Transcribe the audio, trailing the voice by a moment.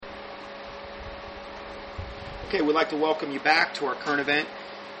Okay, we'd like to welcome you back to our current event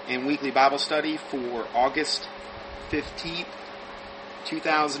and weekly Bible study for August 15th,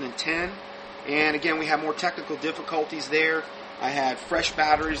 2010. And again, we have more technical difficulties there. I had fresh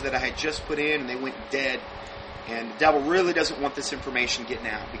batteries that I had just put in and they went dead. And the devil really doesn't want this information getting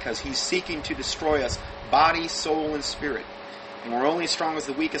out because he's seeking to destroy us, body, soul, and spirit. And we're only as strong as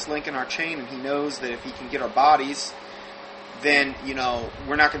the weakest link in our chain, and he knows that if he can get our bodies, then,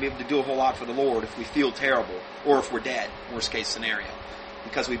 we're not going to be able to do a whole lot for the Lord if we feel terrible, or if we're dead, worst case scenario,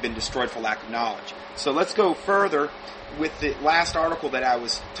 because we've been destroyed for lack of knowledge. So let's go further with the last article that I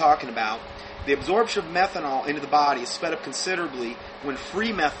was talking about. The absorption of methanol into the body is sped up considerably when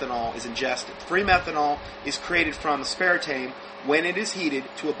free methanol is ingested. Free methanol is created from aspartame when it is heated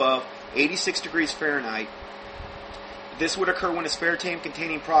to above 86 degrees Fahrenheit. This would occur when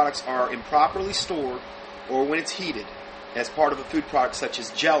aspartame-containing products are improperly stored or when it's heated as part of a food product such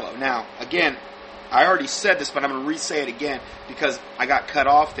as Jell-O. Now, again, I already said this, but I'm going to re-say it again because I got cut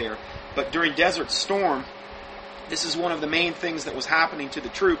off there. But during Desert Storm, this is one of the main things that was happening to the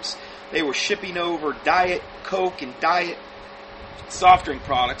troops. They were shipping over Diet Coke and Diet soft drink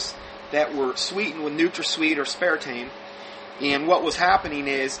products that were sweetened with NutraSweet or aspartame. And what was happening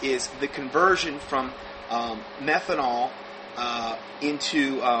is the conversion from methanol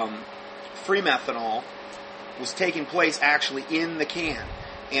into free methanol was taking place actually in the can,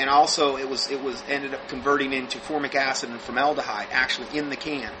 and also it was ended up converting into formic acid and formaldehyde actually in the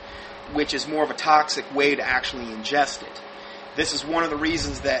can, which is more of a toxic way to actually ingest it. This is one of the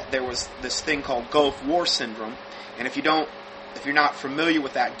reasons that there was this thing called Gulf War syndrome, and if you're not familiar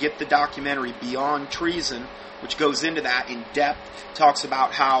with that, get the documentary Beyond Treason, which goes into that in depth. Talks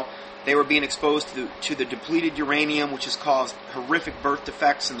about how they were being exposed to the depleted uranium, which has caused horrific birth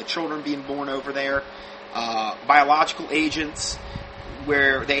defects in the children being born over there. Biological agents,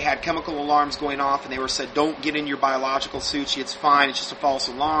 where they had chemical alarms going off, and they were said, don't get in your biological suits, it's fine, it's just a false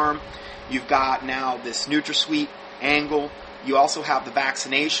alarm. You've got now this NutraSweet angle. You also have the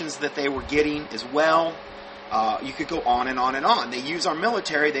vaccinations that they were getting as well. You could go on and on and on. They use our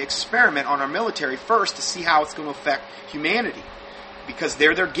military, they experiment on our military first to see how it's going to affect humanity, because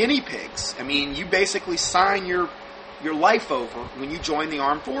they're their guinea pigs. I mean, you basically sign your life over when you join the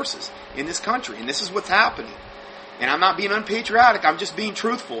armed forces in this country, and this is what's happening. And I'm not being unpatriotic, I'm just being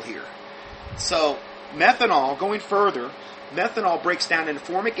truthful here. So, methanol, going further, methanol breaks down into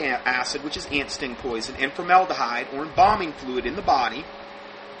formic acid, which is ant sting poison, and formaldehyde, or embalming fluid in the body.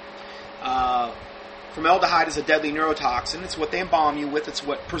 Formaldehyde is a deadly neurotoxin. It's what they embalm you with. It's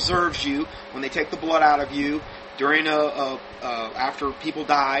what preserves you when they take the blood out of you during after people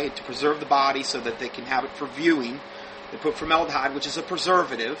die, to preserve the body so that they can have it for viewing. They put formaldehyde, which is a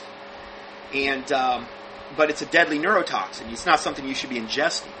preservative, but it's a deadly neurotoxin. It's not something you should be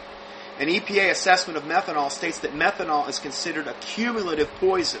ingesting. An EPA assessment of methanol states that methanol is considered a cumulative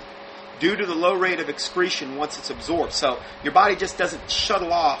poison due to the low rate of excretion once it's absorbed. So your body just doesn't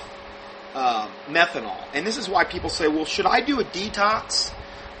shuttle off methanol. And this is why people say, well, should I do a detox?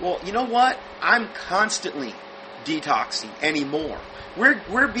 Well, you know what? I'm constantly detoxing anymore.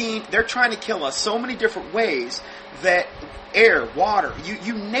 They're trying to kill us so many different ways that air, water,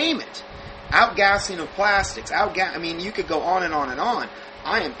 you name it. Outgassing of plastics, you could go on and on and on.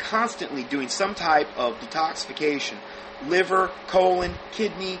 I am constantly doing some type of detoxification. Liver, colon,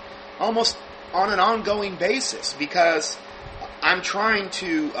 kidney, almost on an ongoing basis, because I'm trying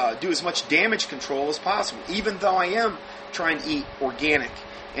to do as much damage control as possible, even though I am trying to eat organic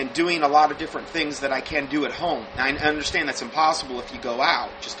and doing a lot of different things that I can do at home. Now, I understand that's impossible if you go out,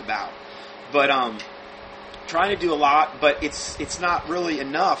 just about. But trying to do a lot, but it's not really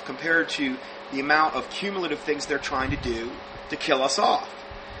enough compared to the amount of cumulative things they're trying to do to kill us off.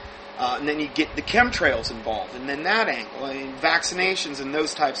 And then you get the chemtrails involved, and then that angle, and vaccinations and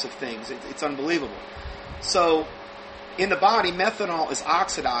those types of things. It's unbelievable. So, in the body, methanol is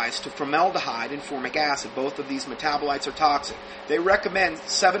oxidized to formaldehyde and formic acid. Both of these metabolites are toxic. They recommend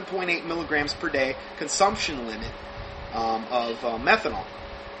 7.8 milligrams per day consumption limit of methanol.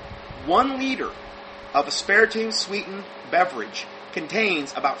 1 liter of aspartame-sweetened beverage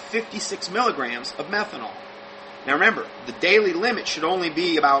contains about 56 milligrams of methanol. Now remember, the daily limit should only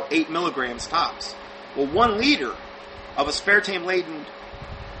be about 8 milligrams tops. Well, 1 liter of aspartame-laden,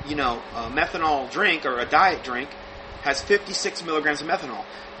 methanol drink, or a diet drink, has 56 milligrams of methanol.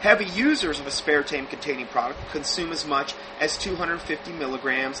 Heavy users of aspartame-containing product consume as much as 250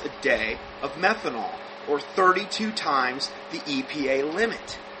 milligrams a day of methanol, or 32 times the EPA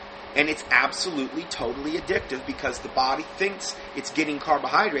limit. And it's absolutely, totally addictive because the body thinks it's getting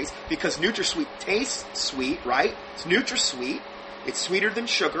carbohydrates because NutraSweet tastes sweet, right? It's NutraSweet. It's sweeter than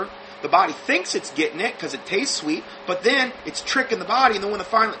sugar. The body thinks it's getting it because it tastes sweet, but then it's tricking the body, and then when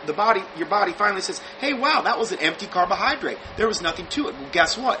your body finally says, hey, wow, that was an empty carbohydrate. There was nothing to it. Well,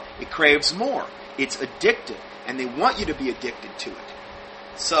 guess what? It craves more. It's addictive, and they want you to be addicted to it.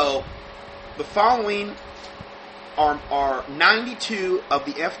 So the following are 92 of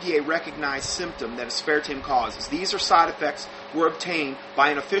the FDA recognized symptoms that aspartame causes. These are side effects were obtained by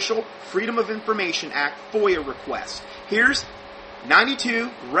an official Freedom of Information Act FOIA request. Here's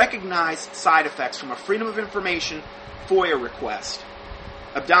 92 recognized side effects from a Freedom of Information FOIA request.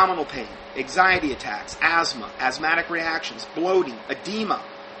 Abdominal pain, anxiety attacks, asthma, asthmatic reactions, bloating, edema,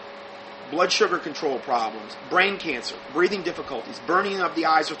 blood sugar control problems, brain cancer, breathing difficulties, burning of the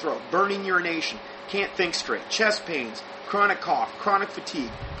eyes or throat, burning urination, can't think straight, chest pains, chronic cough, chronic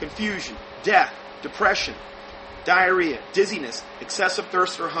fatigue, confusion, death, depression, diarrhea, dizziness, excessive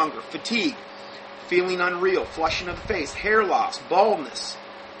thirst or hunger, fatigue, feeling unreal, flushing of the face, hair loss, baldness.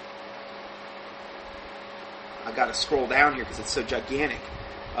 I've got to scroll down here because it's so gigantic.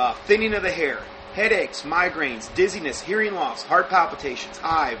 Thinning of the hair, headaches, migraines, dizziness, hearing loss, heart palpitations,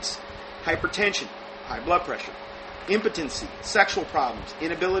 hives, hypertension, high blood pressure, impotency, sexual problems,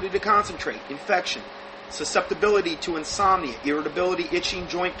 inability to concentrate, infection, susceptibility to insomnia, irritability, itching,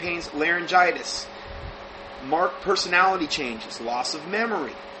 joint pains, laryngitis, marked personality changes, loss of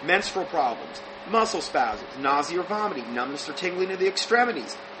memory, menstrual problems, muscle spasms, nausea or vomiting, numbness or tingling of the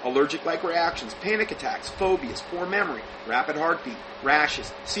extremities, allergic-like reactions, panic attacks, phobias, poor memory, rapid heartbeat,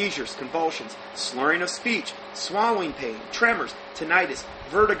 rashes, seizures, convulsions, slurring of speech, swallowing pain, tremors, tinnitus,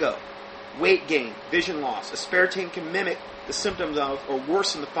 vertigo, weight gain, vision loss. Aspartame can mimic the symptoms of or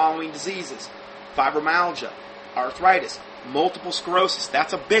worsen the following diseases: fibromyalgia, arthritis, multiple sclerosis.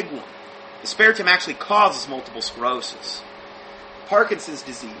 That's a big one. Aspartame actually causes multiple sclerosis. Parkinson's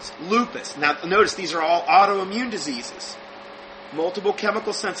disease, lupus. Now notice these are all autoimmune diseases. Multiple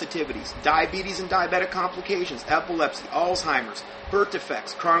chemical sensitivities, diabetes and diabetic complications, epilepsy, Alzheimer's, birth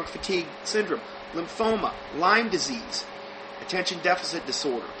defects, chronic fatigue syndrome, lymphoma, Lyme disease, attention deficit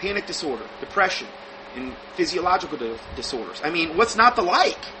disorder, panic disorder, depression, and physiological disorders. I mean, what's not to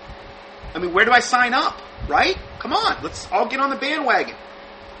like? I mean, where do I sign up, right? Come on, let's all get on the bandwagon.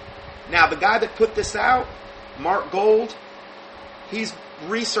 Now, the guy that put this out, Mark Gold, he's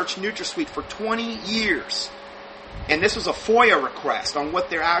researched NutraSweet for 20 years. And this was a FOIA request on what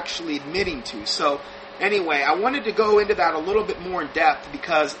they're actually admitting to. So, anyway, I wanted to go into that a little bit more in depth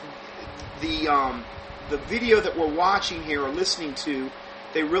because the video that we're watching here or listening to,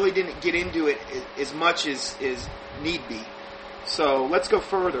 they really didn't get into it as much as need be. So, let's go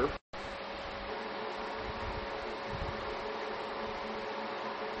further.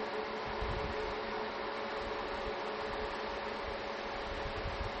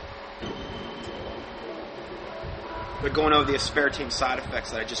 They're going over the aspartame side effects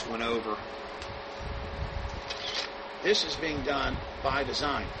that I just went over. This is being done by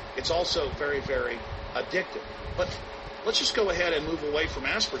design. It's also very, very addictive. But let's just go ahead and move away from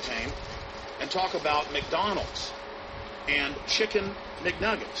aspartame and talk about McDonald's and chicken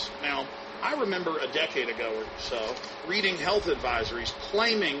McNuggets. Now, I remember a decade ago or so reading health advisories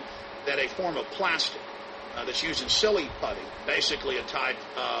claiming that a form of plastic that's used in silly putty, basically a type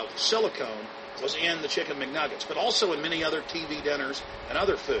of silicone, was in the chicken McNuggets, but also in many other TV dinners and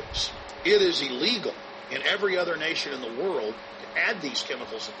other foods. It is illegal in every other nation in the world to add these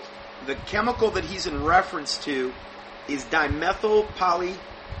chemicals. The chemical that he's in reference to is dimethyl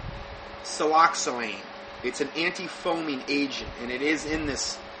polysiloxane. It's an anti-foaming agent, and it is in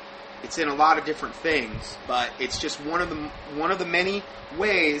this. It's in a lot of different things, but it's just one of the many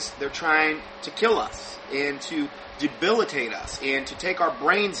ways they're trying to kill us and to debilitate us and to take our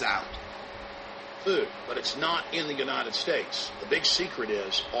brains out. Food, but it's not in the United States. The big secret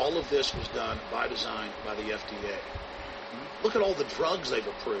is all of this was done by design by the FDA. Look at all the drugs they've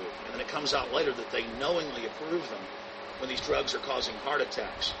approved, and then it comes out later that they knowingly approve them when these drugs are causing heart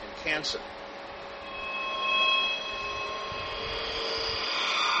attacks and cancer.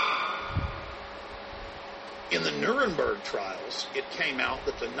 In the Nuremberg trials, it came out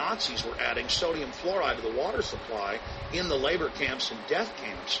that the Nazis were adding sodium fluoride to the water supply in the labor camps and death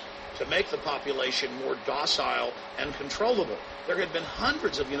camps to make the population more docile and controllable. There had been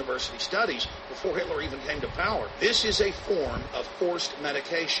hundreds of university studies before Hitler even came to power. This is a form of forced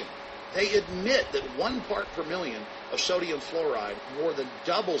medication. They admit that 1 part per million of sodium fluoride more than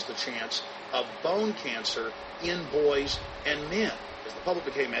doubles the chance of bone cancer in boys and men. As the public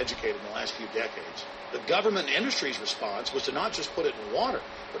became educated in the last few decades, the government and industry's response was to not just put it in water,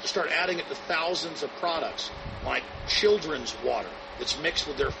 but to start adding it to thousands of products, like children's water that's mixed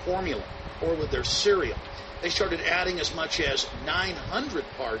with their formula or with their cereal. They started adding as much as 900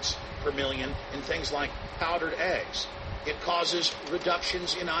 parts per million in things like powdered eggs. It causes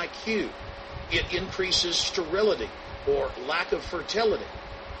reductions in IQ. It increases sterility or lack of fertility.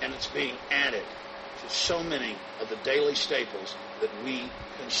 And it's being added to so many of the daily staples that we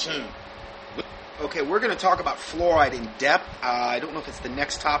consume. Okay, we're going to talk about fluoride in depth. I don't know if it's the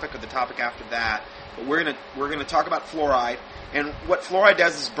next topic or the topic after that, but we're going to talk about fluoride. And what fluoride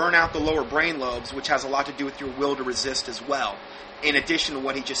does is burn out the lower brain lobes, which has a lot to do with your will to resist as well, in addition to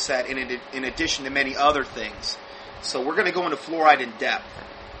what he just said, in addition to many other things. So we're going to go into fluoride in depth.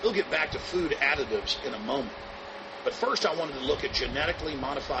 We'll get back to food additives in a moment. But first I wanted to look at genetically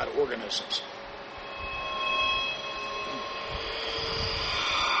modified organisms.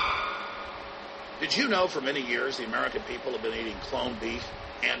 Did you know for many years the American people have been eating cloned beef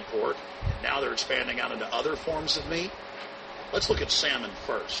and pork, and now they're expanding out into other forms of meat? Let's look at salmon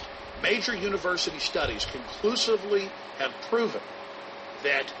first. Major university studies conclusively have proven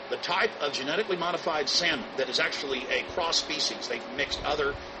that the type of genetically modified salmon that is actually a cross species, they've mixed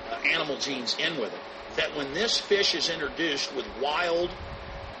other animal genes in with it, that when this fish is introduced with wild,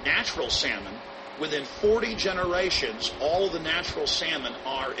 natural salmon, within 40 generations, all of the natural salmon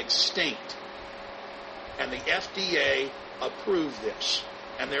are extinct. And the FDA approved this.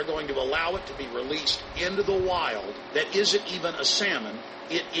 And they're going to allow it to be released into the wild. That isn't even a salmon.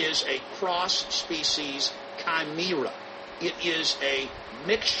 It is a cross-species chimera. It is a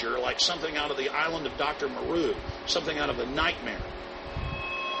mixture like something out of the island of Dr. Moreau, something out of a nightmare.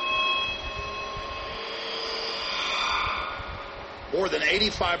 More than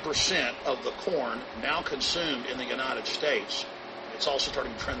 85% of the corn now consumed in the United States, it's also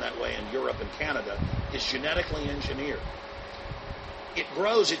starting to trend that way in Europe and Canada, is genetically engineered. It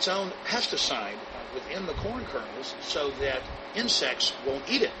grows its own pesticide within the corn kernels so that insects won't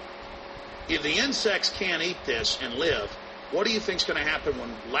eat it. If the insects can't eat this and live, what do you think is going to happen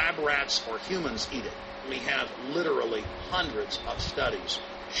when lab rats or humans eat it? We have literally hundreds of studies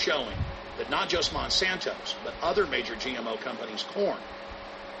showing that not just Monsanto's, but other major GMO companies' corn,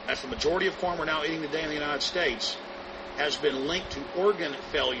 that's the majority of corn we're now eating today in the United States, has been linked to organ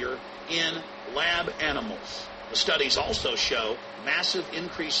failure in lab animals. The studies also show massive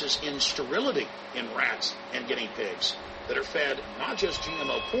increases in sterility in rats and guinea pigs that are fed not just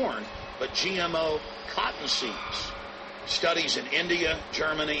GMO corn, but GMO cottonseeds. Studies in India,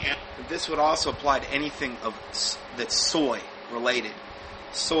 Germany, and this would also apply to anything that's soy related.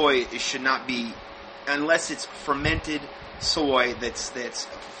 Soy should not be, unless it's fermented soy that's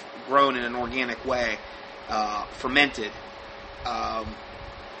grown in an organic way, fermented.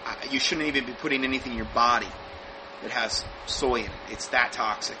 You shouldn't even be putting anything in your body that has soy in it. It's that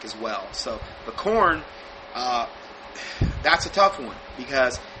toxic as well. So the corn, that's a tough one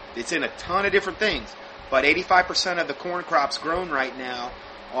because it's in a ton of different things. But 85% of the corn crops grown right now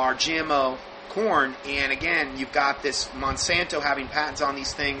are GMO corn. And again, you've got this Monsanto having patents on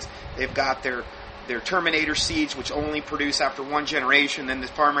these things. They've got their Terminator seeds, which only produce after one generation. Then the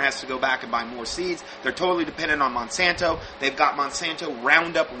farmer has to go back and buy more seeds. They're totally dependent on Monsanto. They've got Monsanto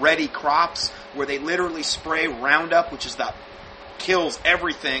Roundup Ready crops, where they literally spray Roundup, which is that kills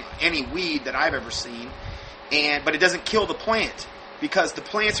everything, any weed that I've ever seen. But it doesn't kill the plant, because the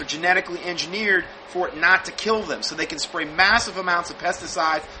plants are genetically engineered for it not to kill them. So they can spray massive amounts of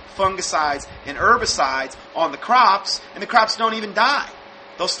pesticides, fungicides, and herbicides on the crops, and the crops don't even die.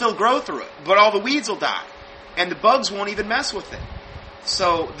 They'll still grow through it, but all the weeds will die, and the bugs won't even mess with it.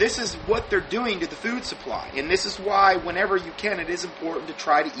 So this is what they're doing to the food supply, and this is why whenever you can, it is important to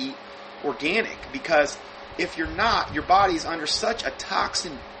try to eat organic, because if you're not, your body's under such a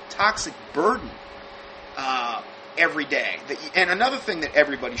toxic burden every day. And another thing that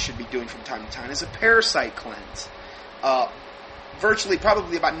everybody should be doing from time to time is a parasite cleanse. Virtually,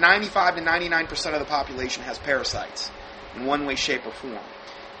 probably about 95 to 99% of the population has parasites in one way, shape, or form.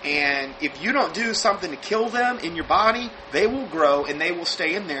 And if you don't do something to kill them in your body, they will grow and they will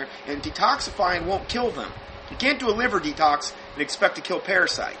stay in there, and detoxifying won't kill them. You can't do a liver detox and expect to kill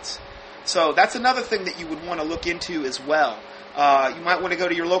parasites. So that's another thing that you would want to look into as well. You might want to go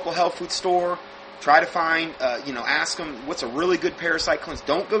to your local health food store, try to find, ask them what's a really good parasite cleanse.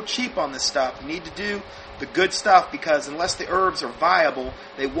 Don't go cheap on this stuff. You need to do the good stuff, because unless the herbs are viable,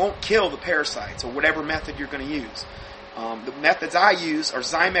 they won't kill the parasites or whatever method you're going to use. The methods I use are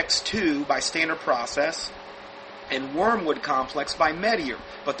Zymex 2 by Standard Process and Wormwood Complex by Medier.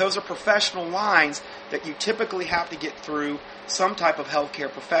 But those are professional lines that you typically have to get through some type of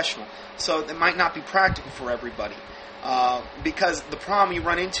healthcare professional. So it might not be practical for everybody. Because the problem you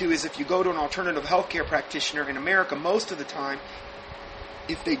run into is if you go to an alternative healthcare practitioner in America, most of the time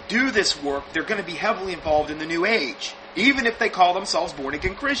if they do this work, they're going to be heavily involved in the New Age, even if they call themselves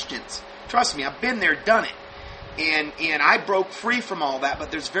born-again Christians. Trust me, I've been there, done it. And I broke free from all that,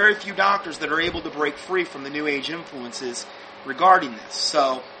 but there's very few doctors that are able to break free from the New Age influences regarding this.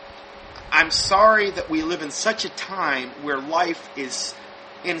 So I'm sorry that we live in such a time where life is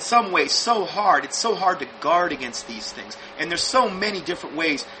in some ways so hard. It's so hard to guard against these things. And there's so many different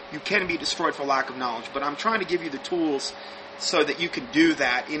ways you can be destroyed for lack of knowledge. But I'm trying to give you the tools so that you can do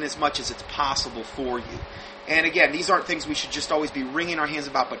that in as much as it's possible for you. And again, these aren't things we should just always be wringing our hands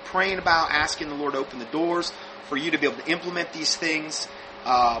about, but praying about, asking the Lord to open the doors for you to be able to implement these things.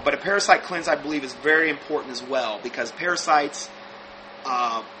 But a parasite cleanse, I believe, is very important as well, because parasites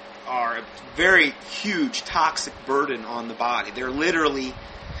are a very huge toxic burden on the body. They're literally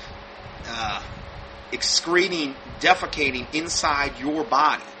excreting, defecating inside your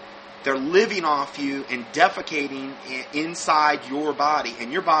body. They're living off you and defecating inside your body.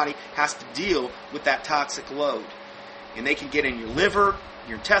 And your body has to deal with that toxic load. And they can get in your liver,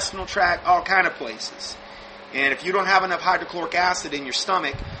 your intestinal tract, all kind of places. And if you don't have enough hydrochloric acid in your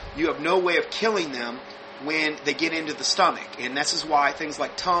stomach, you have no way of killing them when they get into the stomach. And this is why things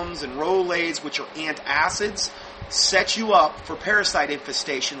like Tums and Rolaids, which are antacids, set you up for parasite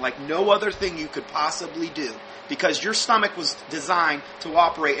infestation like no other thing you could possibly do. Because your stomach was designed to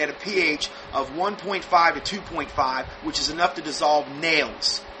operate at a pH of 1.5 to 2.5, which is enough to dissolve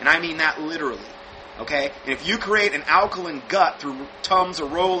nails. And I mean that literally. Okay? And if you create an alkaline gut through Tums or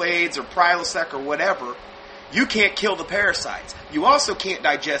Rolaids or Prilosec or whatever, you can't kill the parasites. You also can't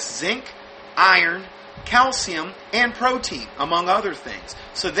digest zinc, iron, calcium, and protein, among other things.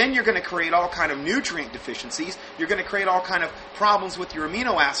 So then you're going to create all kind of nutrient deficiencies. You're going to create all kind of problems with your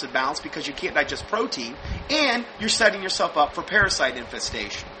amino acid balance because you can't digest protein, and you're setting yourself up for parasite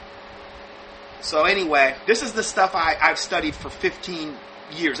infestation. So anyway, this is the stuff I've studied for 15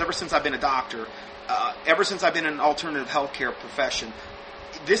 years, ever since I've been a doctor, ever since I've been in an alternative healthcare profession.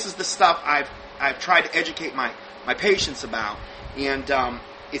 This is the stuff I've tried to educate my patients about, and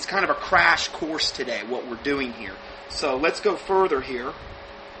it's kind of a crash course today, what we're doing here. So let's go further here.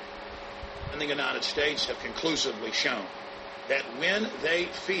 In the United States have conclusively shown that when they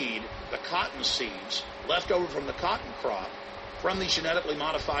feed the cotton seeds left over from the cotton crop from these genetically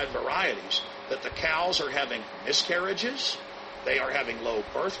modified varieties, that the cows are having miscarriages, they are having low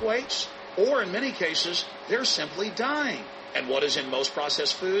birth weights, or in many cases, they're simply dying. And what is in most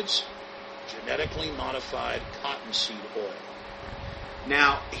processed foods? Genetically modified cottonseed oil.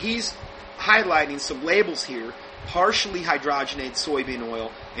 Now, he's highlighting some labels here: partially hydrogenated soybean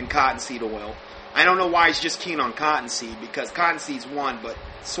oil and cottonseed oil. I don't know why he's just keen on cottonseed, because cottonseed's one, but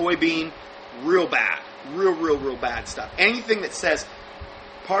soybean, real bad. Real bad stuff. Anything that says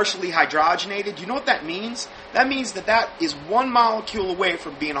partially hydrogenated, you know what that means? That means that is one molecule away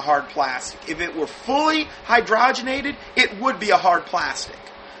from being a hard plastic. If it were fully hydrogenated, it would be a hard plastic.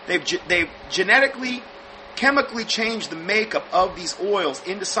 They've genetically, chemically changed the makeup of these oils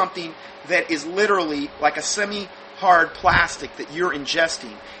into something that is literally like a semi-hard plastic that you're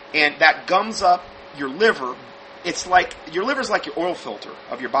ingesting, and that gums up your liver. It's like your liver's like your oil filter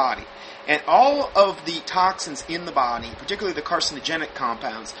of your body. And all of the toxins in the body, particularly the carcinogenic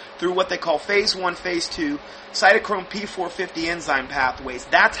compounds, through what they call phase 1, phase 2, cytochrome P450 enzyme pathways,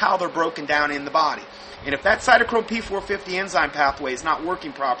 that's how they're broken down in the body. And if that cytochrome P450 enzyme pathway is not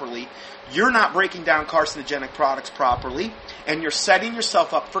working properly, you're not breaking down carcinogenic products properly, and you're setting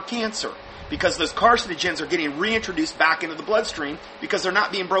yourself up for cancer. Because those carcinogens are getting reintroduced back into the bloodstream because they're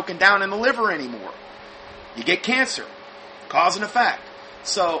not being broken down in the liver anymore. You get cancer. Cause and effect.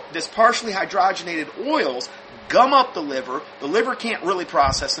 So this partially hydrogenated oils gum up the liver. The liver can't really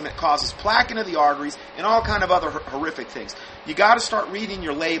process them. It causes plaque into the arteries and all kind of other horrific things. You got to start reading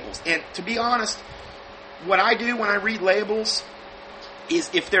your labels. And to be honest, what I do when I read labels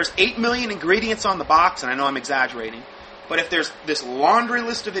is, if there's 8 million ingredients on the box, and I know I'm exaggerating, but if there's this laundry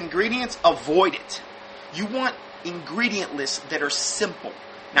list of ingredients, avoid it. You want ingredient lists that are simple.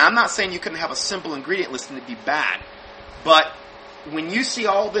 Now, I'm not saying you couldn't have a simple ingredient list and it'd be bad, but when you see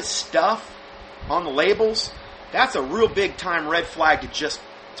all this stuff on the labels, that's a real big time red flag to just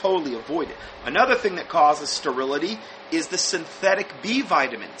totally avoid it. Another thing that causes sterility is the synthetic B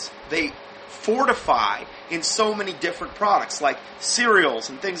vitamins. They fortify in so many different products, like cereals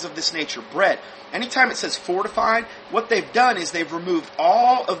and things of this nature, bread. Anytime it says fortified, what they've done is they've removed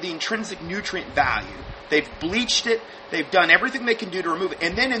all of the intrinsic nutrient value. They've bleached it. They've done everything they can do to remove it.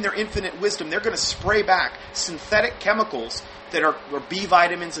 And then in their infinite wisdom, they're going to spray back synthetic chemicals that are B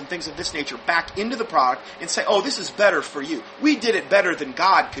vitamins and things of this nature back into the product and say, oh, this is better for you. We did it better than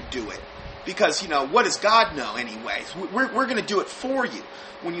God could do it. Because, what does God know anyways? We're going to do it for you.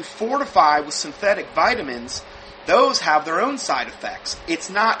 When you fortify with synthetic vitamins, those have their own side effects. It's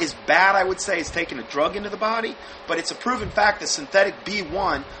not as bad, I would say, as taking a drug into the body, but it's a proven fact that synthetic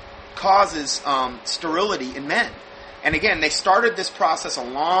B1 causes sterility in men. And again, they started this process a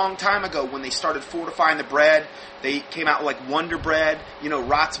long time ago when they started fortifying the bread. They came out with like Wonder Bread,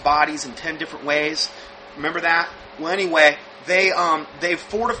 rots bodies in 10 different ways. Remember that? Well, anyway, they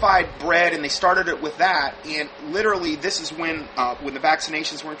fortified bread, and they started it with that. And literally, this is when the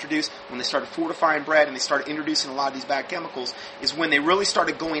vaccinations were introduced, when they started fortifying bread and they started introducing a lot of these bad chemicals, is when they really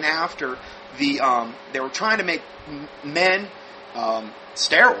started going after they were trying to make men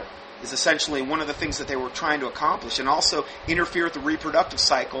sterile. Is essentially one of the things that they were trying to accomplish, and also interfere with the reproductive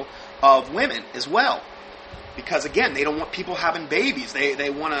cycle of women as well. Because again, they don't want people having babies. They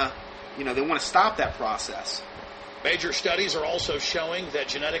want to stop that process. Major studies are also showing that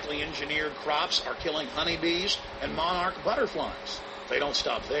genetically engineered crops are killing honeybees and monarch butterflies. They don't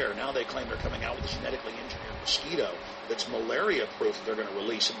stop there. Now they claim they're coming out with a genetically engineered mosquito that's malaria-proof that they're going to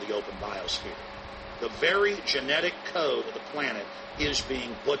release in the open biosphere. The very genetic code of the planet is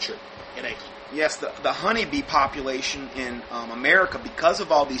being butchered. Yes, the honeybee population in America, because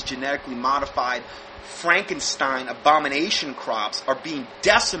of all these genetically modified Frankenstein abomination crops, are being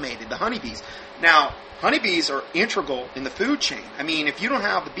decimated, the honeybees. Now, honeybees are integral in the food chain. I mean, if you don't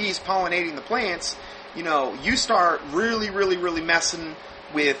have the bees pollinating the plants, you start really, really, really messing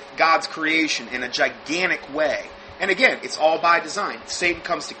with God's creation in a gigantic way. And again, it's all by design. Satan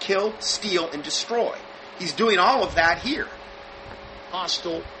comes to kill, steal, and destroy. He's doing all of that here.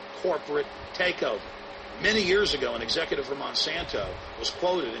 Hostile corporate takeover. Many years ago, an executive from Monsanto was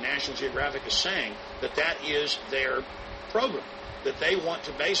quoted in National Geographic as saying that is their program, that they want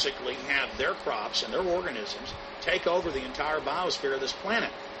to basically have their crops and their organisms take over the entire biosphere of this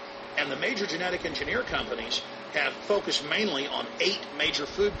planet. And the major genetic engineer companies have focused mainly on 8 major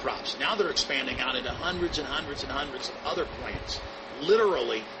food crops. Now they're expanding out into hundreds and hundreds and hundreds of other plants,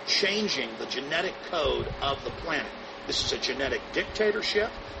 literally changing the genetic code of the planet. This is a genetic dictatorship.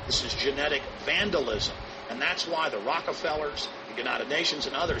 This is genetic vandalism. And that's why the Rockefellers, the United Nations,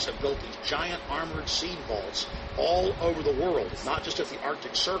 and others have built these giant armored seed vaults all over the world, not just at the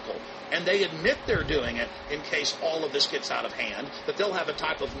Arctic Circle. And they admit they're doing it in case all of this gets out of hand, that they'll have a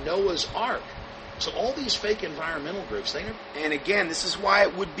type of Noah's Ark. So all these fake environmental groups, And again, this is why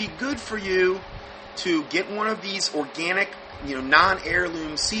it would be good for you to get one of these organic,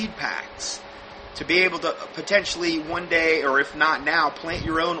 non-heirloom seed packs, to be able to potentially one day, or if not now, plant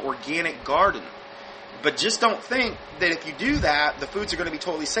your own organic garden. But just don't think that if you do that, the foods are going to be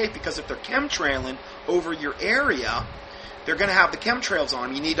totally safe, because if they're chemtrailing over your area, they're going to have the chemtrails on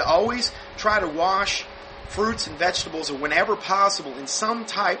them. You need to always try to wash fruits and vegetables, or whenever possible, in some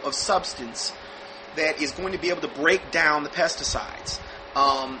type of substance that is going to be able to break down the pesticides.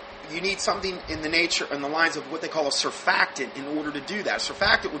 You need something in the lines of what they call a surfactant in order to do that. A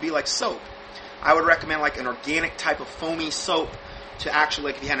surfactant would be like soap. I would recommend like an organic type of foamy soap to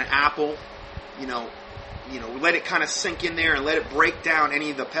actually, like if you had an apple, let it kind of sink in there and let it break down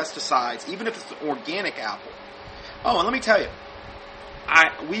any of the pesticides, even if it's an organic apple. Oh, and let me tell you,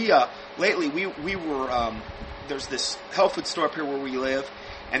 lately we were there's this health food store up here where we live,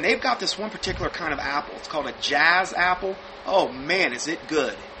 and they've got this one particular kind of apple. It's called a Jazz apple. Oh man, is it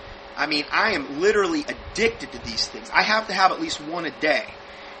good! I mean, I am literally addicted to these things. I have to have at least one a day.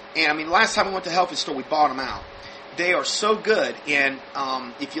 And I mean, last time we went to the health food store, we bought them out. They are so good, and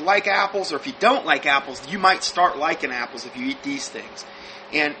if you like apples, or if you don't like apples, you might start liking apples if you eat these things.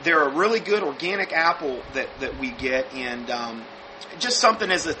 And they're a really good organic apple that we get, and just something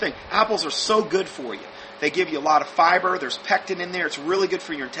as a thing. Apples are so good for you. They give you a lot of fiber. There's pectin in there. It's really good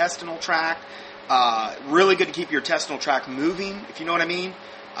for your intestinal tract. Really good to keep your intestinal tract moving, if you know what I mean.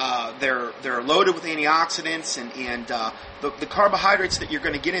 They're loaded with antioxidants, and the carbohydrates that you're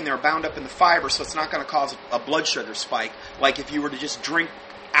going to get in there are bound up in the fiber, so it's not going to cause a blood sugar spike, like if you were to just drink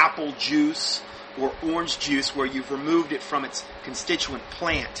apple juice or orange juice where you've removed it from its constituent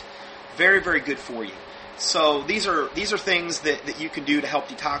plant. Very, very good for you. So these are things that you can do to help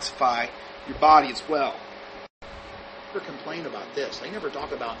detoxify your body as well. Never complain about this. They never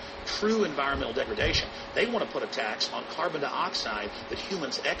talk about true environmental degradation. They want to put a tax on carbon dioxide that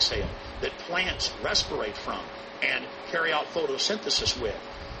humans exhale, that plants respirate from and carry out photosynthesis with,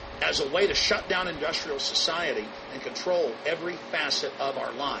 as a way to shut down industrial society and control every facet of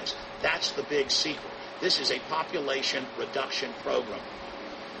our lives. That's the big secret. This is a population reduction program.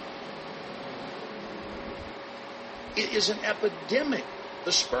 It is an epidemic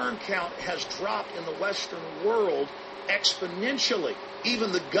The sperm count has dropped in the Western world exponentially.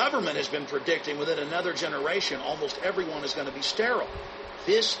 Even the government has been predicting within another generation almost everyone is going to be sterile.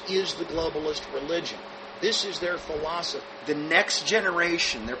 This is the globalist religion. This is their philosophy. The next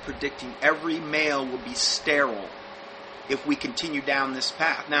generation, they're predicting every male will be sterile if we continue down this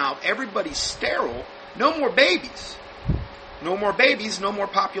path. Now, if everybody's sterile, no more babies. No more babies, no more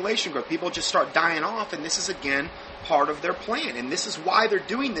population growth. People just start dying off, and this is, again, part of their plan. And this is why they're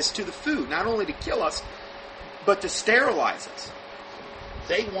doing this to the food, not only to kill us, but to sterilize us.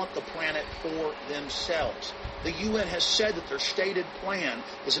 They want the planet for themselves. The UN has said that their stated plan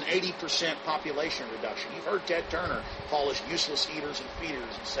is an 80% population reduction. You've heard Ted Turner call us useless eaters and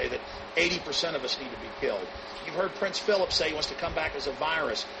feeders and say that 80% of us need to be killed. You've heard Prince Philip say he wants to come back as a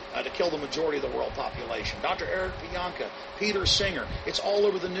virus to kill the majority of the world population. Dr. Eric Bianca, Peter Singer, it's all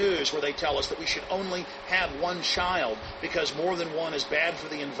over the news where they tell us that we should only have one child because more than one is bad for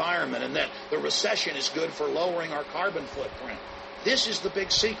the environment and that the recession is good for lowering our carbon footprint. This is the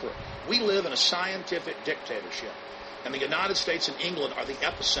big secret. We live in a scientific dictatorship, and the United States and England are the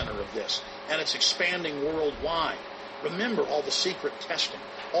epicenter of this, and it's expanding worldwide. Remember all the secret testing,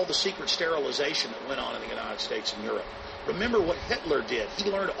 all the secret sterilization that went on in the United States and Europe. Remember what Hitler did. He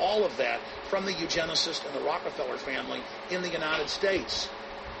learned all of that from the eugenicist and the Rockefeller family in the United States.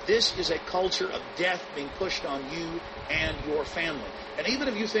 This is a culture of death being pushed on you and your family. And even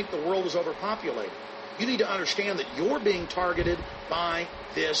if you think the world is overpopulated, you need to understand that you're being targeted by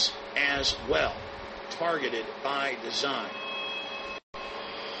this as well. Targeted by design.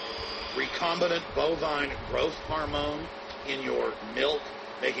 Recombinant bovine growth hormone in your milk,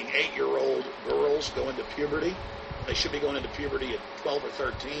 making 8-year-old girls go into puberty. They should be going into puberty at 12 or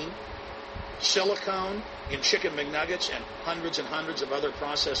 13. Silicone in chicken McNuggets and hundreds of other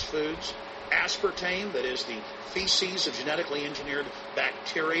processed foods. Aspartame, that is the feces of genetically engineered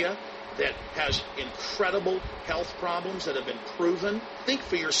bacteria that has incredible health problems that have been proven. Think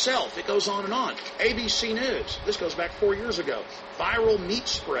for yourself. It goes on and on. ABC News, this goes back 4 years ago. Viral meat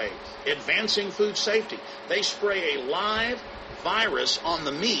spray, advancing food safety. They spray a live virus on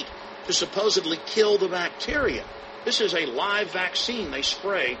the meat to supposedly kill the bacteria. This is a live vaccine they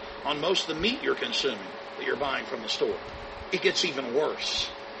spray on most of the meat you're consuming that you're buying from the store. It gets even worse.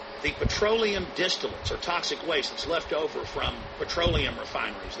 The petroleum distillates, or toxic waste that's left over from petroleum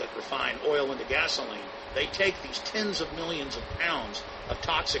refineries that refine oil into gasoline, they take these tens of millions of pounds of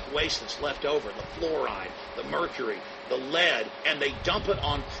toxic waste that's left over, the fluoride, the mercury, the lead, and they dump it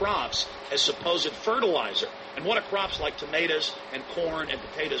on crops as supposed fertilizer. And what do crops like tomatoes and corn and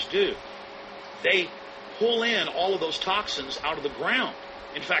potatoes do? They pull in all of those toxins out of the ground.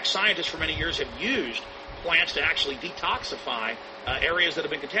 In fact, scientists for many years have used plants to actually detoxify areas that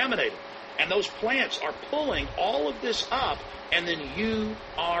have been contaminated. And those plants are pulling all of this up, and then you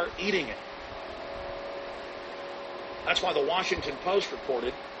are eating it. That's why the Washington Post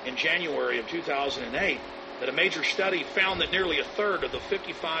reported in January of 2008 that a major study found that nearly a third of the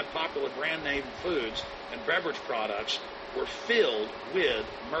 55 popular brand name foods and beverage products were filled with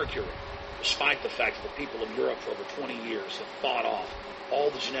mercury, despite the fact that the people of Europe for over 20 years have fought off all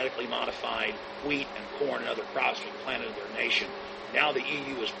the genetically modified wheat and corn and other crops being planted in their nation. Now the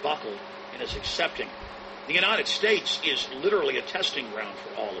EU is buckled and is accepting it. The United States is literally a testing ground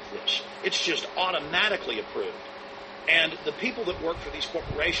for all of this. It's just automatically approved. And the people that work for these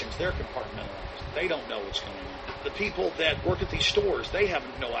corporations, they're compartmentalized. They don't know what's going on. The people that work at these stores, they have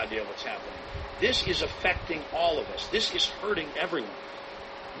no idea what's happening. This is affecting all of us. This is hurting everyone.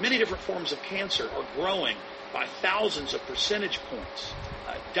 Many different forms of cancer are growing by thousands of percentage points.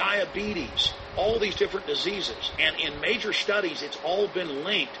 Diabetes, all these different diseases. And in major studies, it's all been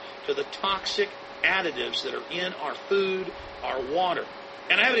linked to the toxic additives that are in our food, our water.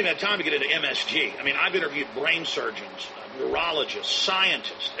 And I haven't even had time to get into MSG. I mean, I've interviewed brain surgeons, neurologists,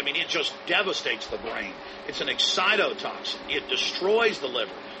 scientists. I mean, it just devastates the brain. It's an excitotoxin. It destroys the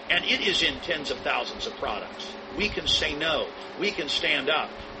liver. And it is in tens of thousands of products. We can say no. We can stand up.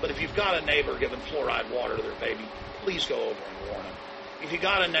 But if you've got a neighbor giving fluoride water to their baby, please go over and warn them. If you've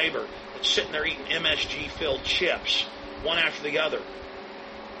got a neighbor that's sitting there eating MSG-filled chips, one after the other,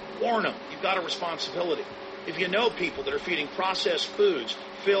 warn them. You've got a responsibility. If you know people that are feeding processed foods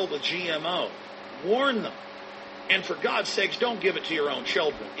filled with GMO, warn them. And for God's sakes, don't give it to your own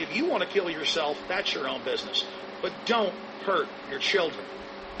children. If you want to kill yourself, that's your own business. But don't hurt your children.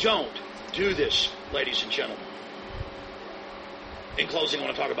 Don't do this, ladies and gentlemen. In closing, I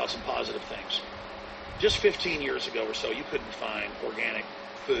want to talk about some positive things. Just 15 years ago or so, you couldn't find organic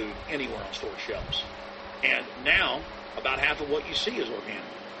food anywhere on store shelves. And now, about half of what you see is organic.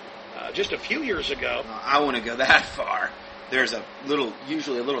 Just a few years ago... I want to go that far. there's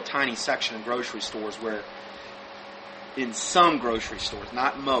usually a little tiny section in grocery stores where, in some grocery stores,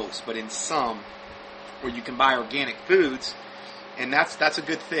 not most, but in some, where you can buy organic foods, and that's a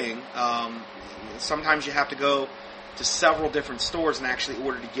good thing. Sometimes you have to go to several different stores and actually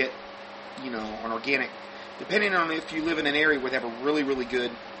order to get, an organic, depending on if you live in an area where they have a really, really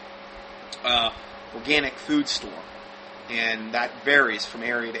good organic food store, and that varies from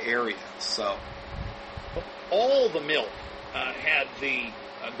area to area. So, all the milk had the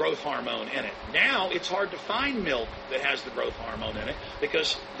growth hormone in it. Now it's hard to find milk that has the growth hormone in it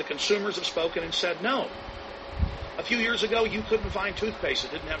because the consumers have spoken and said no. A few years ago, you couldn't find toothpaste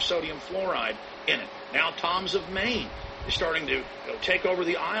that didn't have sodium fluoride in it. Now Tom's of Maine is starting to take over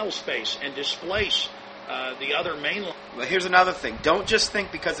the aisle space and displace the other mainline. Well, here's another thing. Don't just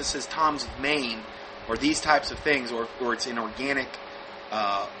think because it says Tom's of Maine or these types of things, or it's in organic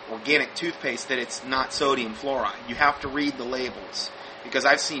toothpaste, that it's not sodium fluoride. You have to read the labels, because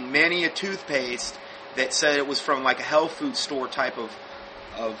I've seen many a toothpaste that said it was from like a health food store type of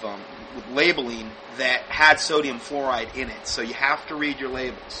with labeling that had sodium fluoride in it. So you have to read your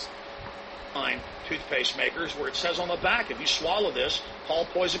labels. Toothpaste makers where it says on the back, if you swallow this, call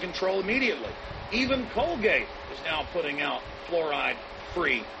poison control immediately. Even Colgate is now putting out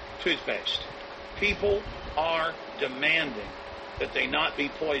fluoride-free toothpaste. People are demanding that they not be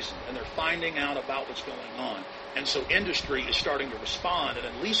poisoned, and they're finding out about what's going on. And so industry is starting to respond and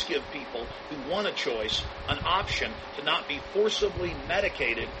at least give people who want a choice an option to not be forcibly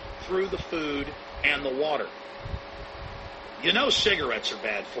medicated through the food and the water. Cigarettes are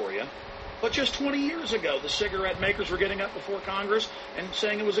bad for you. But just 20 years ago, the cigarette makers were getting up before Congress and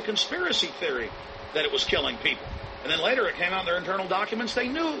saying it was a conspiracy theory that it was killing people. And then later it came out in their internal documents, they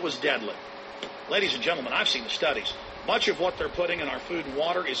knew it was deadly. Ladies and gentlemen, I've seen the studies. Much of what they're putting in our food and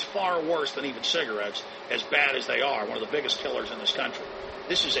water is far worse than even cigarettes, as bad as they are, one of the biggest killers in this country.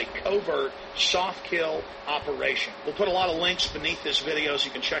 This is a covert, soft kill operation. We'll put a lot of links beneath this video so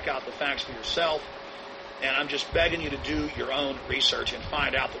you can check out the facts for yourself. And I'm just begging you to do your own research and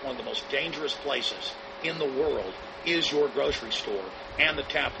find out that one of the most dangerous places in the world is your grocery store and the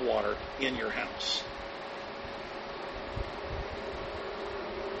tap water in your house.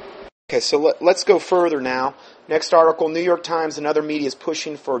 Okay, so let's go further now. Next article, New York Times and other media is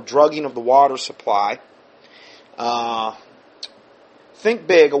pushing for drugging of the water supply. Think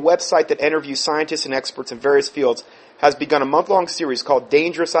Big, a website that interviews scientists and experts in various fields, has begun a month-long series called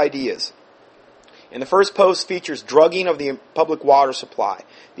Dangerous Ideas. And the first post features drugging of the public water supply.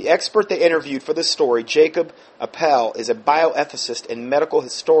 The expert they interviewed for this story, Jacob Appel, is a bioethicist and medical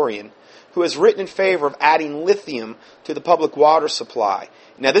historian who has written in favor of adding lithium to the public water supply.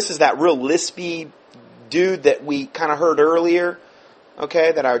 Now, this is that real lispy dude that we kind of heard earlier,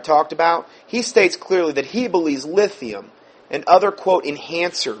 okay, that I talked about. He states clearly that he believes lithium and other, quote,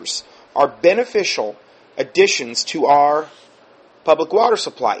 enhancers are beneficial additions to our public water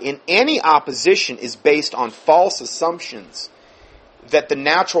supply. And any opposition is based on false assumptions that the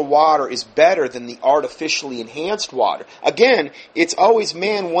natural water is better than the artificially enhanced water. Again, it's always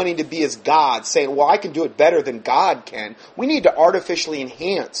man wanting to be as God, saying, well, I can do it better than God can. We need to artificially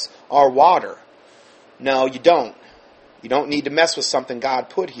enhance our water. No, you don't. You don't need to mess with something God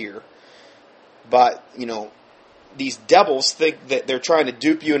put here. But, these devils think that they're trying to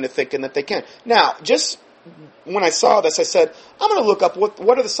dupe you into thinking that they can. Now, just when I saw this, I said, I'm going to look up what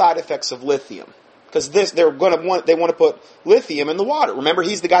are the side effects of lithium. Because they want to put lithium in the water. Remember,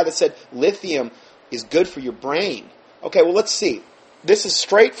 he's the guy that said lithium is good for your brain. Okay, well, let's see. This is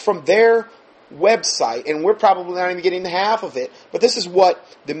straight from their website, and we're probably not even getting the half of it. But this is what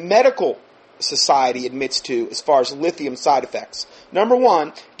the medical society admits to as far as lithium side effects. Number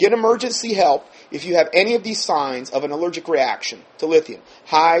one, get emergency help if you have any of these signs of an allergic reaction to lithium.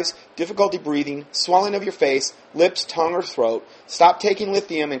 Hives, difficulty breathing, swelling of your face, lips, tongue, or throat. Stop taking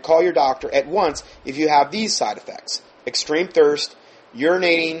lithium and call your doctor at once if you have these side effects. Extreme thirst,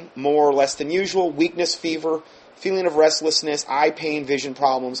 urinating more or less than usual, weakness, fever, feeling of restlessness, eye pain, vision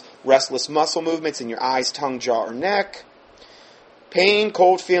problems, restless muscle movements in your eyes, tongue, jaw, or neck. Pain,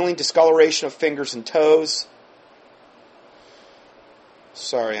 cold feeling, discoloration of fingers and toes.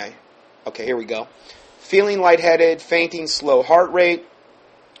 Okay, here we go. Feeling lightheaded, fainting, slow heart rate.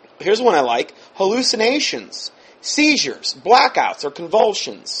 Here's one I like. Hallucinations, seizures, blackouts, or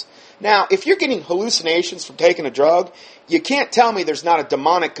convulsions. Now, if you're getting hallucinations from taking a drug, you can't tell me there's not a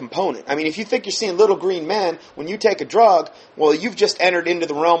demonic component. I mean, if you think you're seeing little green men when you take a drug, well, you've just entered into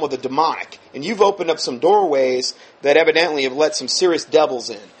the realm of the demonic. And you've opened up some doorways that evidently have let some serious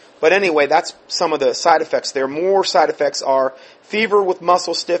devils in. But anyway, that's some of the side effects there. More side effects are fever with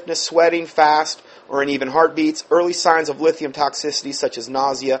muscle stiffness, sweating fast, or in even heartbeats. Early signs of lithium toxicity such as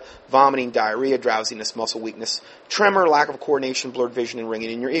nausea, vomiting, diarrhea, drowsiness, muscle weakness, tremor, lack of coordination, blurred vision, and ringing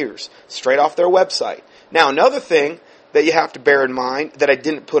in your ears. Straight off their website. Now, another thing that you have to bear in mind that I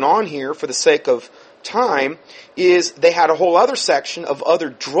didn't put on here for the sake of time is they had a whole other section of other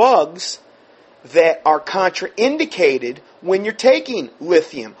drugs that are contraindicated when you're taking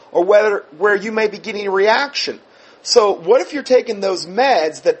lithium, or where you may be getting a reaction. So what if you're taking those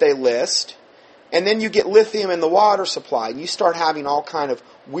meds that they list, and then you get lithium in the water supply, and you start having all kind of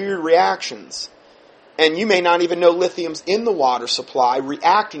weird reactions, and you may not even know lithium's in the water supply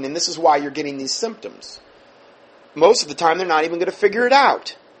reacting, and this is why you're getting these symptoms. Most of the time, they're not even going to figure it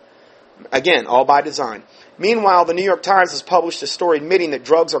out. Again, all by design. Meanwhile, the New York Times has published a story admitting that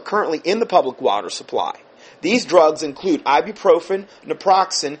drugs are currently in the public water supply. These drugs include ibuprofen,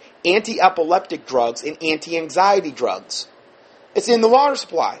 naproxen, anti-epileptic drugs, and anti-anxiety drugs. It's in the water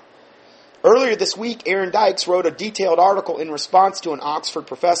supply. Earlier this week, Aaron Dykes wrote a detailed article in response to an Oxford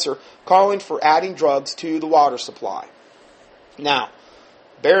professor calling for adding drugs to the water supply. Now,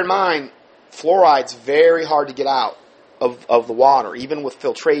 bear in mind, fluoride's very hard to get out of the water, even with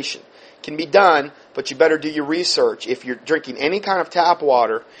filtration. It can be done, but you better do your research. If you're drinking any kind of tap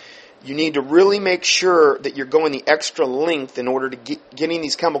water, you need to really make sure that you're going the extra length in order to getting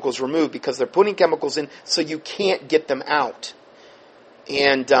these chemicals removed, because they're putting chemicals in so you can't get them out.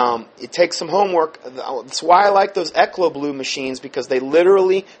 And it takes some homework. That's why I like those EcoloBlue machines, because they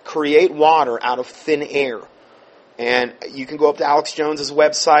literally create water out of thin air. And you can go up to Alex Jones's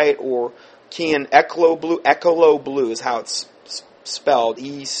website or key in EcoloBlue. EcoloBlue is how it's spelled.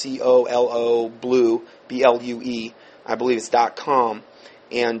 ECOLO Blue, BLUE. I believe it's .com.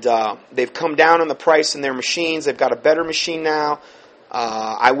 And they've come down on the price in their machines. They've got a better machine now.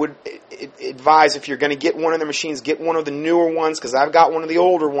 I would advise, if you're going to get one of their machines, get one of the newer ones, because I've got one of the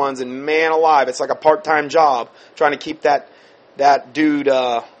older ones, and man alive, it's like a part-time job trying to keep that dude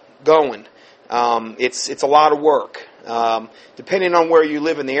going. It's a lot of work. Depending on where you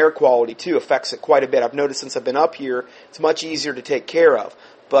live, and the air quality too affects it quite a bit. I've noticed since I've been up here, it's much easier to take care of.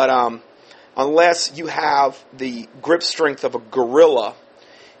 But unless you have the grip strength of a gorilla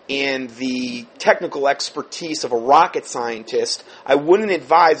and the technical expertise of a rocket scientist, I wouldn't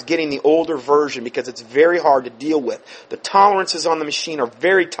advise getting the older version, because it's very hard to deal with. The tolerances on the machine are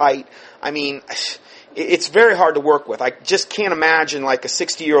very tight. I mean, it's very hard to work with. I just can't imagine like a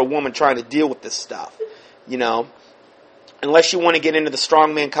 60-year-old woman trying to deal with this stuff, you know. Unless you want to get into the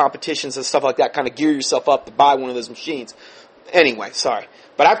strongman competitions and stuff like that, kind of gear yourself up to buy one of those machines. Anyway, sorry.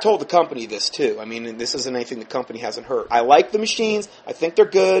 But I've told the company this too. I mean, this isn't anything the company hasn't heard. I like the machines. I think they're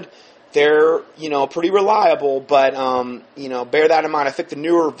good. They're, pretty reliable, but, bear that in mind. I think the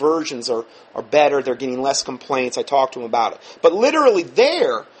newer versions are better. They're getting less complaints. I talked to them about it. But literally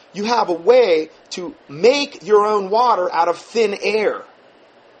there, you have a way to make your own water out of thin air.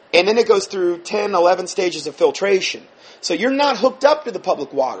 And then it goes through 10, 11 stages of filtration. So you're not hooked up to the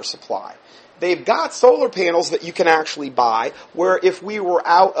public water supply. They've got solar panels that you can actually buy, where if we were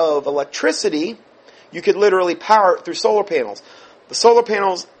out of electricity, you could literally power it through solar panels. The solar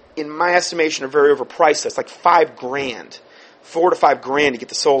panels, in my estimation, are very overpriced. It's like $5,000, $4,000 to $5,000 to get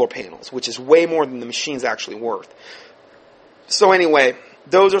the solar panels, which is way more than the machine's actually worth. So anyway,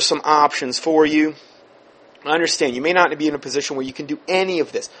 those are some options for you. I understand you may not be in a position where you can do any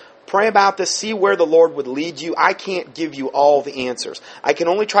of this. Pray about this. See where the Lord would lead you. I can't give you all the answers. I can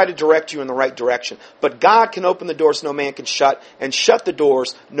only try to direct you in the right direction. But God can open the doors no man can shut, and shut the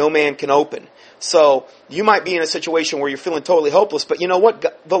doors no man can open. So you might be in a situation where you're feeling totally hopeless, but you know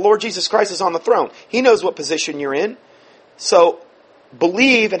what? The Lord Jesus Christ is on the throne. He knows what position you're in. So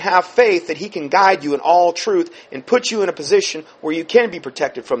believe and have faith that He can guide you in all truth and put you in a position where you can be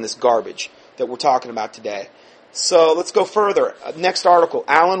protected from this garbage that we're talking about today. So let's go further. Next article,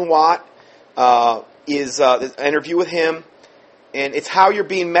 Alan Watt is an interview with him, and it's how you're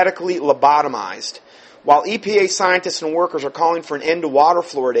being medically lobotomized. While EPA scientists and workers are calling for an end to water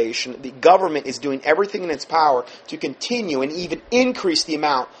fluoridation, the government is doing everything in its power to continue and even increase the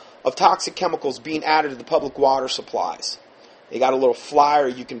amount of toxic chemicals being added to the public water supplies. They got a little flyer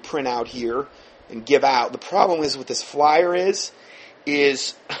you can print out here and give out. The problem is with this flyer is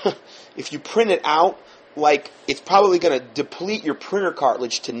if you print it out, like, it's probably going to deplete your printer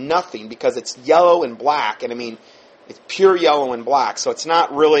cartridge to nothing, because it's yellow and black, and I mean, it's pure yellow and black, so it's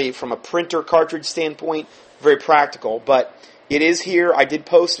not really, from a printer cartridge standpoint, very practical, but it is here. I did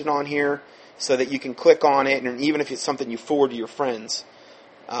post it on here so that you can click on it, and even if it's something you forward to your friends.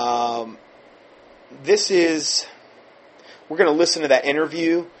 We're going to listen to that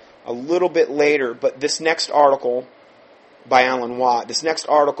interview a little bit later, but this next article by Alan Watt. This next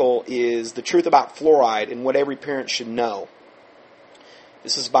article is The Truth About Fluoride and What Every Parent Should Know.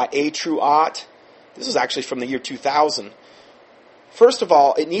 This is by A. True Ott. This is actually from the year 2000. First of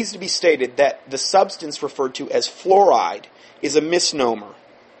all, it needs to be stated that the substance referred to as fluoride is a misnomer.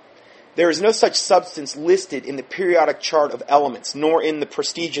 There is no such substance listed in the periodic chart of elements, nor in the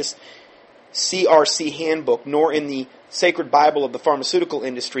prestigious CRC handbook, nor in the sacred Bible of the pharmaceutical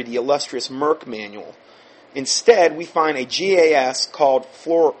industry, the illustrious Merck manual. Instead, we find a GAS called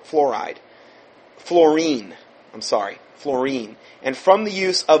fluorine. And from the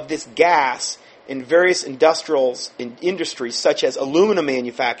use of this gas in various industries such as aluminum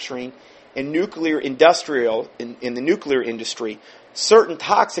manufacturing and nuclear in the nuclear industry, certain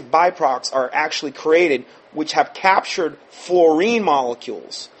toxic byproducts are actually created which have captured fluorine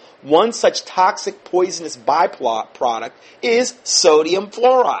molecules. One such toxic poisonous byproduct is sodium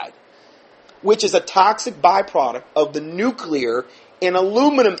fluoride, which is a toxic byproduct of the nuclear and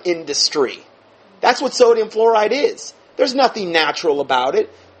aluminum industry. That's what sodium fluoride is. There's nothing natural about it.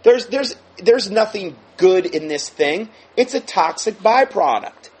 There's nothing good in this thing. It's a toxic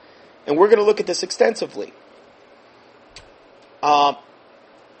byproduct. And we're going to look at this extensively.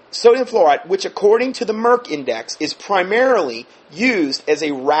 Sodium fluoride, which according to the Merck Index is primarily used as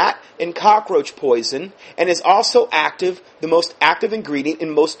a rat and cockroach poison and is also the most active ingredient in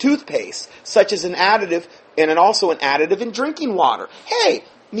most toothpaste, such as an additive and also an additive in drinking water. Hey,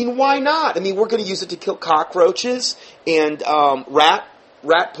 why not? We're going to use it to kill cockroaches and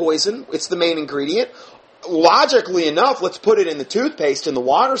rat poison. It's the main ingredient. Logically enough, let's put it in the toothpaste in the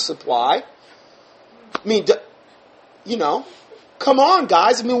water supply. Come on,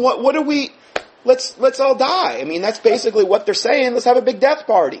 guys. What are we? Let's all die. That's basically what they're saying. Let's have a big death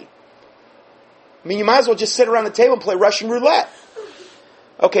party. You might as well just sit around the table and play Russian roulette.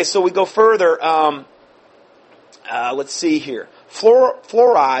 Okay, so we go further. Let's see here.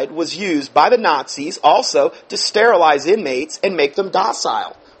 Fluoride was used by the Nazis also to sterilize inmates and make them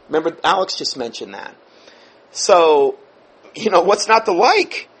docile. Remember, Alex just mentioned that. So, what's not to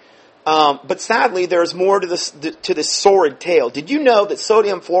like? But sadly, there's more to this sordid tale. Did you know that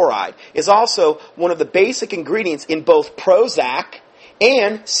sodium fluoride is also one of the basic ingredients in both Prozac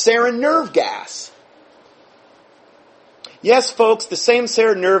and sarin nerve gas? Yes, folks, the same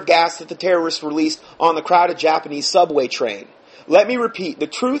sarin nerve gas that the terrorists released on the crowded Japanese subway train. Let me repeat, the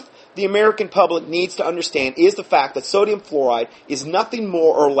truth the American public needs to understand is the fact that sodium fluoride is nothing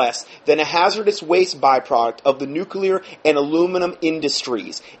more or less than a hazardous waste byproduct of the nuclear and aluminum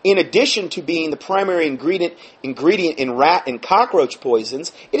industries. In addition to being the primary ingredient in rat and cockroach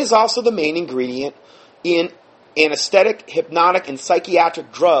poisons, it is also the main ingredient in anesthetic, hypnotic, and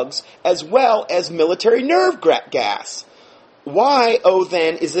psychiatric drugs, as well as military nerve gas. Why,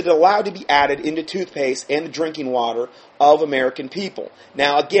 then, is it allowed to be added into toothpaste and the drinking water of American people?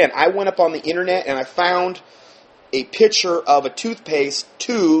 Now, again, I went up on the internet and I found a picture of a toothpaste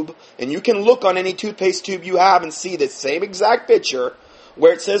tube, and you can look on any toothpaste tube you have and see the same exact picture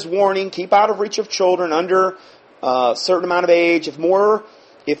where it says, warning, keep out of reach of children under a certain amount of age.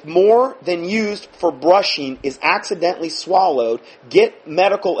 If more than used for brushing is accidentally swallowed, get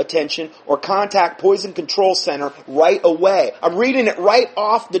medical attention or contact Poison Control Center right away. I'm reading it right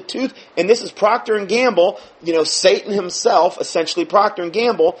off the tooth, and this is Procter & Gamble, Satan himself, essentially Procter &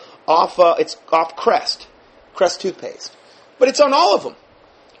 Gamble, it's off Crest toothpaste. But it's on all of them.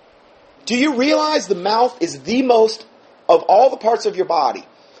 Do you realize the mouth is the most, of all the parts of your body,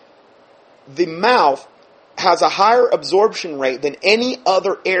 the mouth has a higher absorption rate than any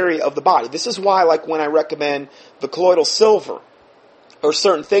other area of the body. This is why, when I recommend the colloidal silver or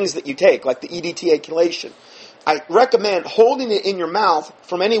certain things that you take, like the EDTA chelation, I recommend holding it in your mouth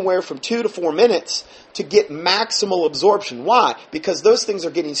from anywhere from 2 to 4 minutes to get maximal absorption. Why? Because those things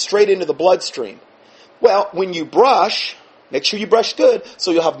are getting straight into the bloodstream. Well, when you brush, make sure you brush good so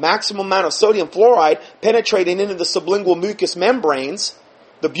you'll have maximum amount of sodium fluoride penetrating into the sublingual mucous membranes,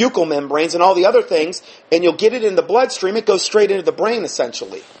 the buccal membranes, and all the other things, and you'll get it in the bloodstream. It goes straight into the brain,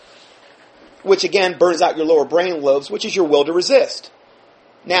 essentially, which again burns out your lower brain lobes, which is your will to resist.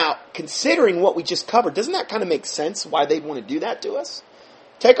 Now, considering what we just covered, doesn't that kind of make sense why they'd want to do that to us?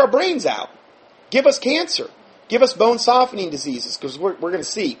 Take our brains out. Give us cancer. Give us bone softening diseases, because we're going to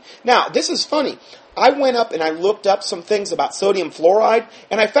see. Now, this is funny. I went up and I looked up some things about sodium fluoride,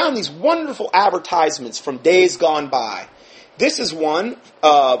 and I found these wonderful advertisements from days gone by. This is one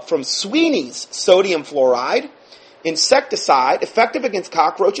from Sweeney's sodium fluoride, insecticide, effective against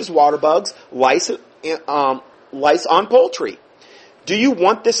cockroaches, water bugs, lice on poultry. Do you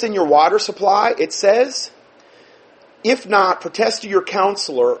want this in your water supply? It says, if not, protest to your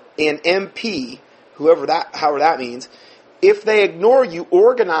counselor and MP, however that means, if they ignore you,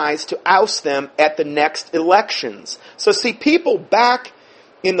 organize to oust them at the next elections. So see, people back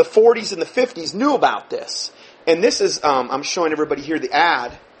in the 40s and the 50s knew about this. And this is, I'm showing everybody here the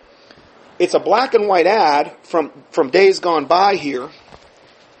ad. It's a black and white ad from days gone by here.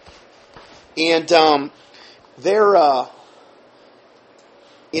 And they're,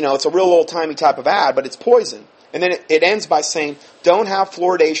 it's a real old-timey type of ad, but it's poison. And then it ends by saying, don't have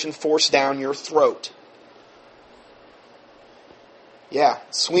fluoridation forced down your throat. Yeah,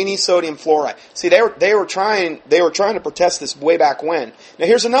 Sweeney sodium fluoride. See, they were trying to protest this way back when. Now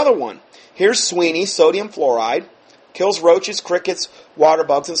here's another one. Here's Sweeney sodium fluoride. Kills roaches, crickets, water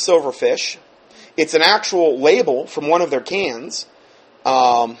bugs, and silverfish. It's an actual label from one of their cans.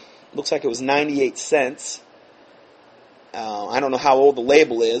 Looks like it was 98 cents. I don't know how old the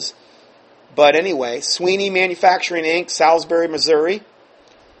label is. But anyway, Sweeney Manufacturing Inc., Salisbury, Missouri.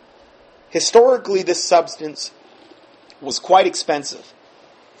 Historically, this substance was quite expensive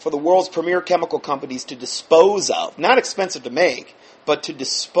for the world's premier chemical companies to dispose of. Not expensive to make, but to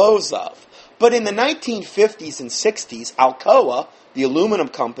dispose of. But in the 1950s and 60s, Alcoa, the aluminum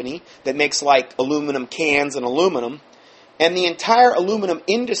company that makes like aluminum cans and aluminum, and the entire aluminum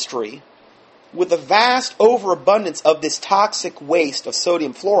industry, with a vast overabundance of this toxic waste of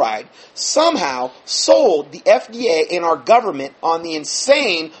sodium fluoride, somehow sold the FDA and our government on the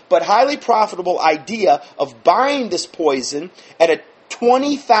insane but highly profitable idea of buying this poison at a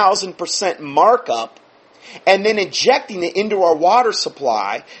 20,000% markup and then injecting it into our water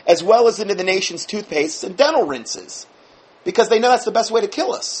supply as well as into the nation's toothpastes and dental rinses. Because they know that's the best way to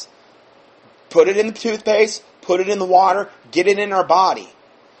kill us. Put it in the toothpaste, put it in the water, get it in our body.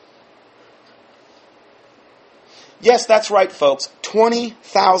 Yes, that's right, folks.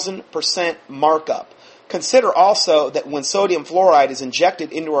 20,000% markup. Consider also that when sodium fluoride is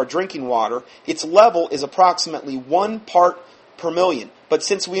injected into our drinking water, its level is approximately 1 part per million. But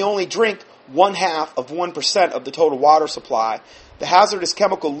since we only drink 1/2 of 1% of the total water supply, the hazardous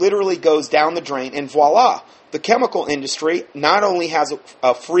chemical literally goes down the drain, and voila! The chemical industry not only has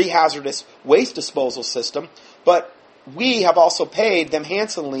a free hazardous waste disposal system, but we have also paid them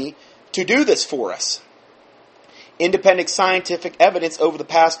handsomely to do this for us. Independent scientific evidence over the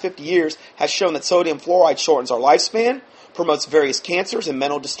past 50 years has shown that sodium fluoride shortens our lifespan, promotes various cancers and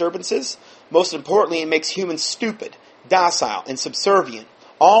mental disturbances. Most importantly, it makes humans stupid, docile, and subservient,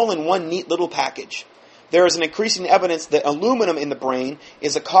 all in one neat little package. There is an increasing evidence that aluminum in the brain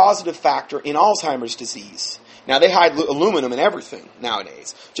is a causative factor in Alzheimer's disease. Now they hide aluminum in everything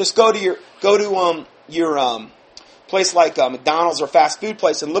nowadays. Just go to your place like McDonald's or fast food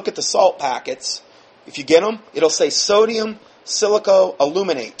place and look at the salt packets. If you get them, it'll say sodium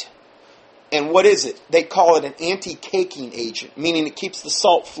silicoaluminate. And what is it? They call it an anti-caking agent, meaning it keeps the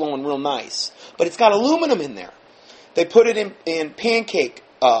salt flowing real nice. But it's got aluminum in there. They put it in pancake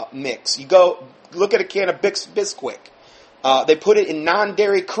mix. You go look at a can of Bisquick. They put it in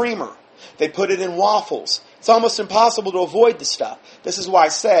non-dairy creamer. They put it in waffles. It's almost impossible to avoid the stuff. This is why I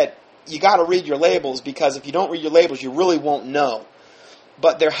said you got to read your labels, because if you don't read your labels, you really won't know.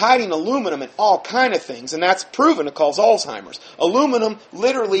 But they're hiding aluminum in all kind of things, and that's proven to cause Alzheimer's. Aluminum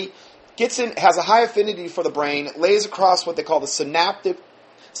literally has a high affinity for the brain. It lays across what they call the synaptic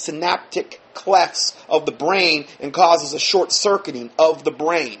clefts of the brain and causes a short-circuiting of the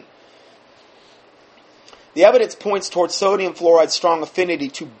brain. The evidence points towards sodium fluoride's strong affinity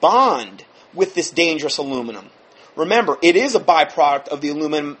to bond with this dangerous aluminum. Remember, it is a byproduct of the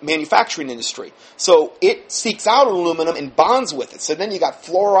aluminum manufacturing industry. So it seeks out aluminum and bonds with it. So then you got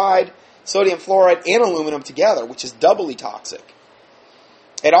fluoride, sodium fluoride, and aluminum together, which is doubly toxic.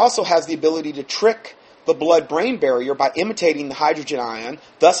 It also has the ability to trick the blood-brain barrier by imitating the hydrogen ion,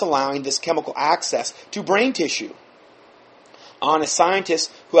 thus allowing this chemical access to brain tissue. Honest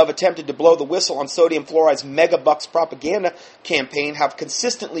scientists who have attempted to blow the whistle on sodium fluoride's megabucks propaganda campaign have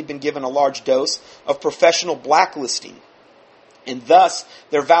consistently been given a large dose of professional blacklisting. And thus,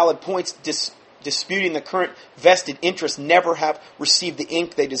 their valid points disputing the current vested interests never have received the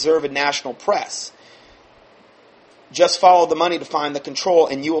ink they deserve in national press. Just follow the money to find the control,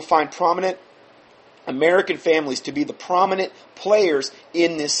 and you will find prominent American families to be the prominent players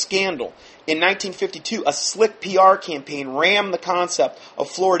in this scandal. In 1952, a slick PR campaign rammed the concept of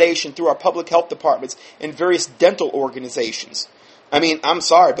fluoridation through our public health departments and various dental organizations. I mean, I'm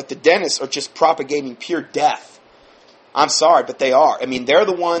sorry, but the dentists are just propagating pure death. I'm sorry, but they are. I mean, they're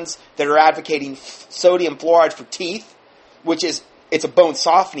the ones that are advocating sodium fluoride for teeth, which is, it's a bone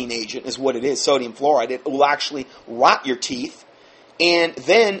softening agent is what it is, sodium fluoride. It will actually rot your teeth. And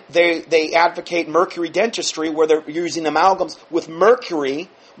then they advocate mercury dentistry, where they're using amalgams with mercury,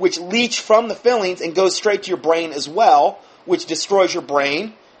 which leach from the fillings and goes straight to your brain as well, which destroys your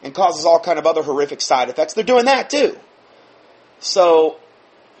brain and causes all kind of other horrific side effects. They're doing that too. So,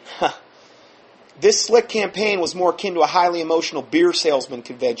 this slick campaign was more akin to a highly emotional beer salesman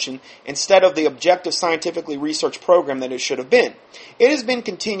convention instead of the objective scientifically researched program that it should have been. It has been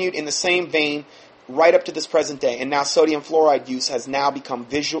continued in the same vein right up to this present day, and now sodium fluoride use has now become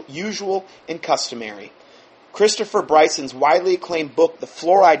usual and customary. Christopher Bryson's widely acclaimed book, The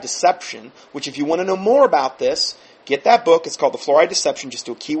Fluoride Deception, which if you want to know more about this, get that book. It's called The Fluoride Deception. Just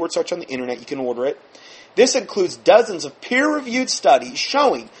do a keyword search on the internet. You can order it. This includes dozens of peer-reviewed studies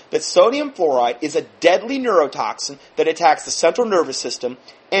showing that sodium fluoride is a deadly neurotoxin that attacks the central nervous system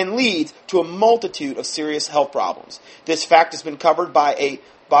and leads to a multitude of serious health problems. This fact has been covered by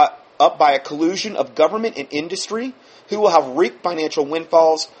a collusion of government and industry who will have reaped financial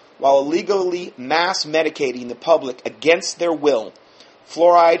windfalls while illegally mass medicating the public against their will.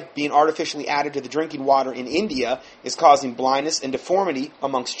 Fluoride being artificially added to the drinking water in India is causing blindness and deformity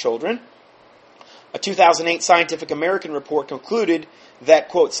amongst children. A 2008 Scientific American report concluded that,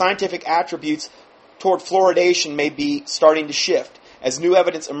 quote, scientific attributes toward fluoridation may be starting to shift as new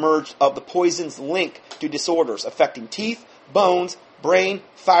evidence emerged of the poison's link to disorders affecting teeth, bones, brain,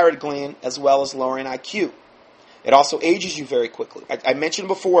 thyroid gland, as well as lowering IQ. It also ages you very quickly. I mentioned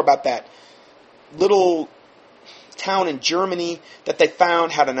before about that little town in Germany that they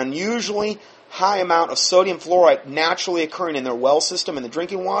found had an unusually high amount of sodium fluoride naturally occurring in their well system in the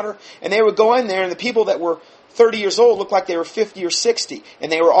drinking water. And they would go in there, and the people that were 30 years old looked like they were 50 or 60.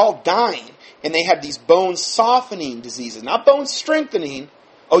 And they were all dying. And they had these bone softening diseases, not bone strengthening.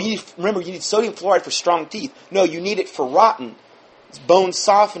 Oh, remember, you need sodium fluoride for strong teeth. No, you need it for rotten, bone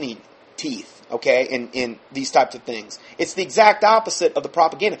softening teeth, okay, in these types of things. It's the exact opposite of the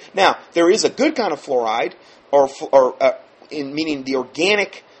propaganda. Now, there is a good kind of fluoride, meaning the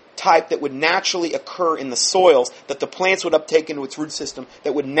organic type that would naturally occur in the soils that the plants would uptake into its root system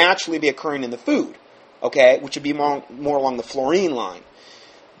that would naturally be occurring in the food, okay, which would be more along the fluorine line.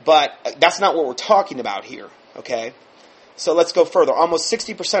 But that's not what we're talking about here, okay? So let's go further. Almost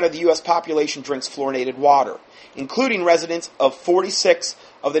 60% of the U.S. population drinks fluorinated water, including residents of 46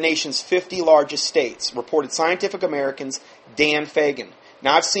 of the nation's 50 largest states, reported Scientific American's Dan Fagan.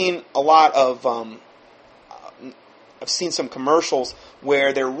 Now, I've seen a lot of... I've seen some commercials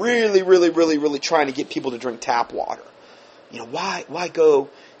where they're really, really, really, really trying to get people to drink tap water. You know, why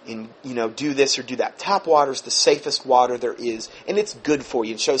go and, do this or do that? Tap water is the safest water there is, and it's good for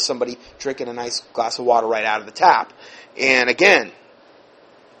you. It shows somebody drinking a nice glass of water right out of the tap. And again,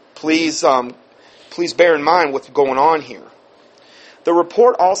 please bear in mind what's going on here. The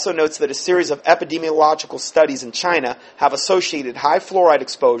report also notes that a series of epidemiological studies in China have associated high fluoride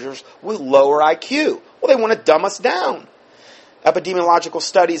exposures with lower IQ. Well, they want to dumb us down. Epidemiological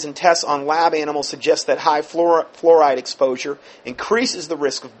studies and tests on lab animals suggest that high fluoride exposure increases the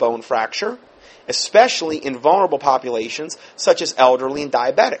risk of bone fracture, especially in vulnerable populations such as elderly and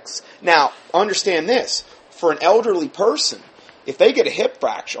diabetics. Now, understand this. For an elderly person, if they get a hip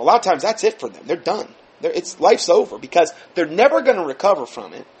fracture, a lot of times that's it for them. They're done. Life's over because they're never going to recover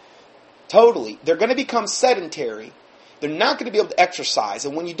from it. Totally. They're going to become sedentary. They're not going to be able to exercise.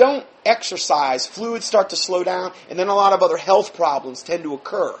 And when you don't exercise, fluids start to slow down, and then a lot of other health problems tend to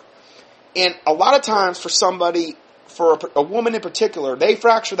occur. And a lot of times for somebody, for a woman in particular, they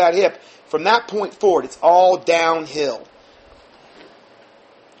fracture that hip. From that point forward, it's all downhill.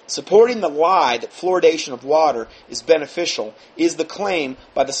 Supporting the lie that fluoridation of water is beneficial is the claim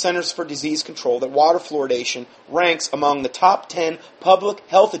by the Centers for Disease Control that water fluoridation ranks among the top 10 public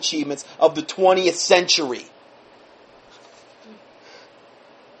health achievements of the 20th century.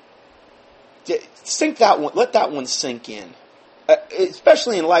 Sink that one, let that one sink in,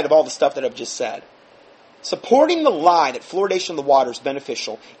 especially in light of all the stuff that I've just said. Supporting the lie that fluoridation of the water is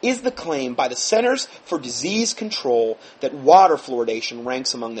beneficial is the claim by the Centers for Disease Control that water fluoridation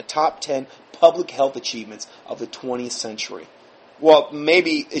ranks among the top 10 public health achievements of the 20th century. Well,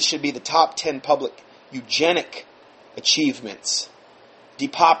 maybe it should be the top 10 public eugenic achievements,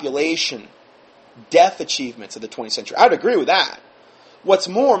 depopulation, death achievements of the 20th century. I would agree with that. What's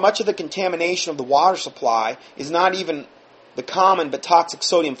more, much of the contamination of the water supply is not even the common but toxic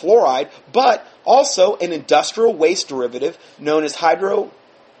sodium fluoride, but also an industrial waste derivative known as hydrofluoxylic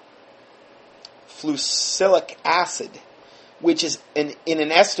acid, which is in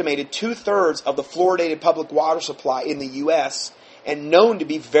an estimated 2/3 of the fluoridated public water supply in the U.S. and known to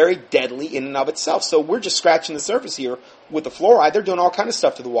be very deadly in and of itself. So we're just scratching the surface here with the fluoride. They're doing all kinds of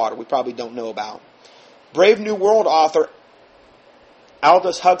stuff to the water we probably don't know about. Brave New World author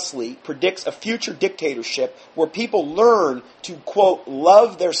Aldous Huxley predicts a future dictatorship where people learn to, quote,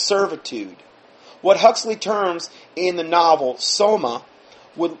 love their servitude, What Huxley terms in the novel Soma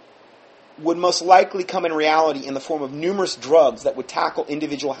would most likely come in reality in the form of numerous drugs that would tackle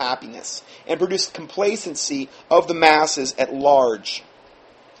individual happiness and produce complacency of the masses at large.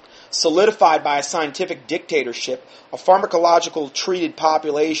 Solidified by a scientific dictatorship, a pharmacological treated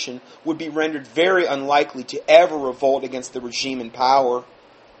population would be rendered very unlikely to ever revolt against the regime in power.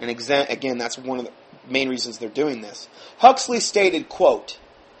 And again, that's one of the main reasons they're doing this. Huxley stated, quote,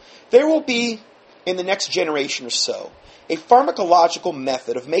 "There will be, in the next generation or so, a pharmacological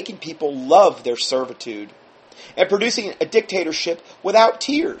method of making people love their servitude and producing a dictatorship without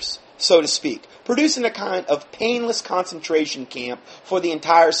tears, so to speak, producing a kind of painless concentration camp for the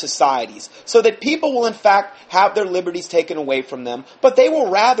entire societies, so that people will in fact have their liberties taken away from them, but they will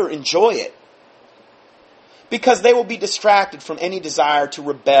rather enjoy it, because they will be distracted from any desire to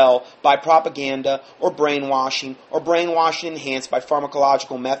rebel by propaganda or brainwashing enhanced by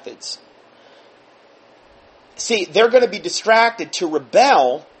pharmacological methods." See, they're going to be distracted to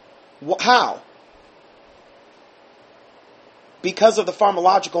rebel. How? Because of the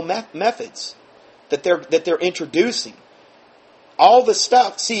pharmacological methods that they're introducing. All this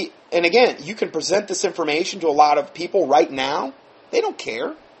stuff. See, and again, you can present this information to a lot of people right now. They don't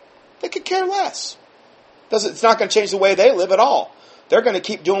care. They could care less. It's not going to change the way they live at all. They're going to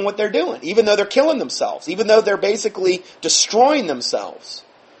keep doing what they're doing, even though they're killing themselves, even though they're basically destroying themselves.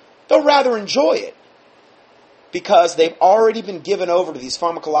 They'll rather enjoy it, because they've already been given over to these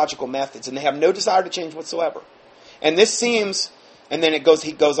pharmacological methods, and they have no desire to change whatsoever. And this seems, and then he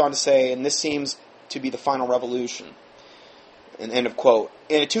goes on to say, and this seems to be the final revolution. And end of quote.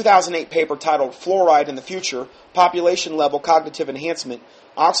 In a 2008 paper titled "Fluoride in the Future, Population Level Cognitive Enhancement,"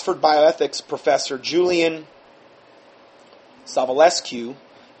 Oxford bioethics professor Julian Savulescu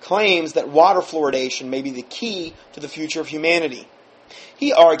claims that water fluoridation may be the key to the future of humanity.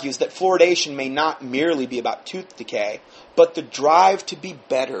 He argues that fluoridation may not merely be about tooth decay, but the drive to be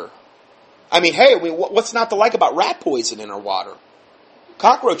better. I mean, hey, what's not to like about rat poison in our water?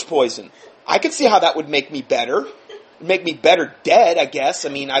 Cockroach poison. I could see how that would make me better. Make me better dead, I guess. I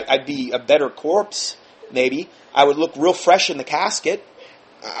mean, I'd be a better corpse, maybe. I would look real fresh in the casket.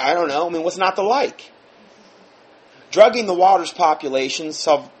 I don't know. I mean, what's not to like? Drugging the water's population,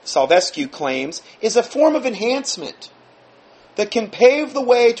 Savulescu claims, is a form of enhancement that can pave the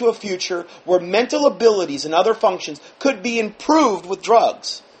way to a future where mental abilities and other functions could be improved with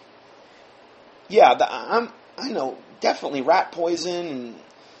drugs. Yeah, I know, definitely rat poison, and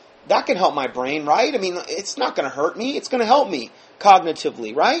that can help my brain, right? I mean, it's not going to hurt me. It's going to help me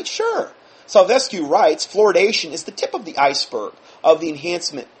cognitively, right? Sure. Savulescu writes, fluoridation is the tip of the iceberg of the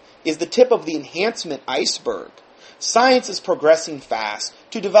enhancement, iceberg. Science is progressing fast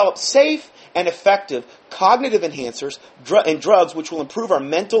to develop safe and effective cognitive enhancers and drugs which will improve our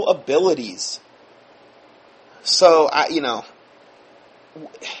mental abilities. So,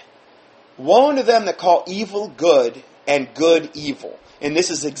 woe unto them that call evil good and good evil. And this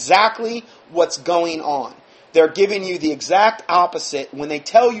is exactly what's going on. They're giving you the exact opposite. When they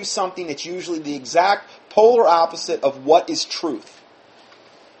tell you something, it's usually the exact polar opposite of what is truth.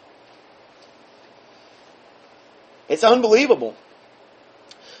 It's unbelievable.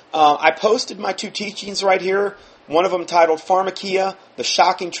 I posted my 2 teachings right here. One of them titled Pharmakia, The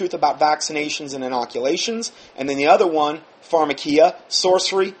Shocking Truth About Vaccinations and Inoculations. And then the other one, Pharmakia,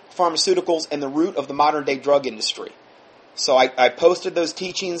 Sorcery, Pharmaceuticals, and the Root of the Modern Day Drug Industry. So I posted those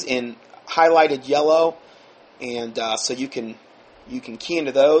teachings in highlighted yellow, and so you can key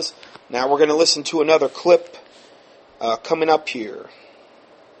into those. Now we're going to listen to another clip coming up here.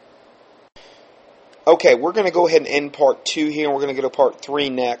 Okay, we're going to go ahead and end part 2 here, and we're going to go to part 3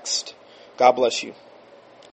 next. God bless you.